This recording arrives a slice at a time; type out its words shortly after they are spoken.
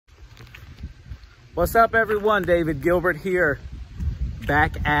What's up, everyone? David Gilbert here,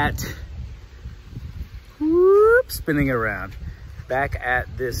 back at, spinning around, back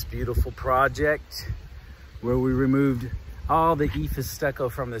at this beautiful project where we removed all the ephes stucco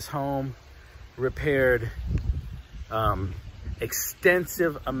from this home, repaired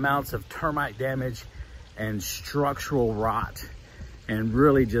extensive amounts of termite damage and structural rot, and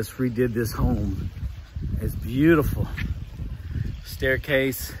really just redid this home. It's beautiful.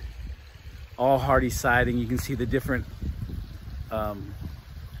 Staircase, all Hardie siding. You can see the different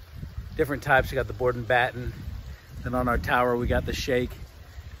types. You got the board and batten. Then on our tower, we got the shake,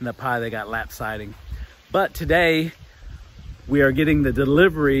 and up high, they got lap siding. But today, we are getting the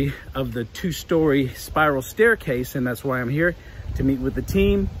delivery of the 2-story spiral staircase, and that's why I'm here, to meet with the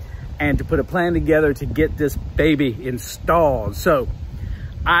team and to put a plan together to get this baby installed. So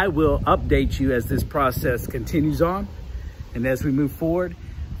I will update you as this process continues on and as we move forward.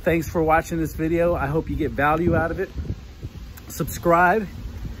 Thanks for watching this video. I hope you get value out of it. Subscribe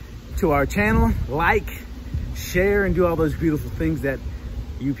to our channel, like, share, and do all those beautiful things that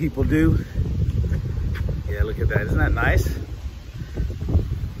you people do. Yeah, look at that. Isn't that nice?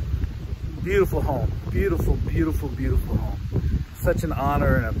 Beautiful home. Beautiful, beautiful, beautiful home. Such an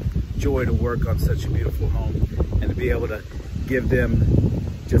honor and a joy to work on such a beautiful home and to be able to give them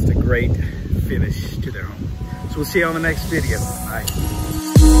just a great finish to their home. So we'll see you on the next video. Bye.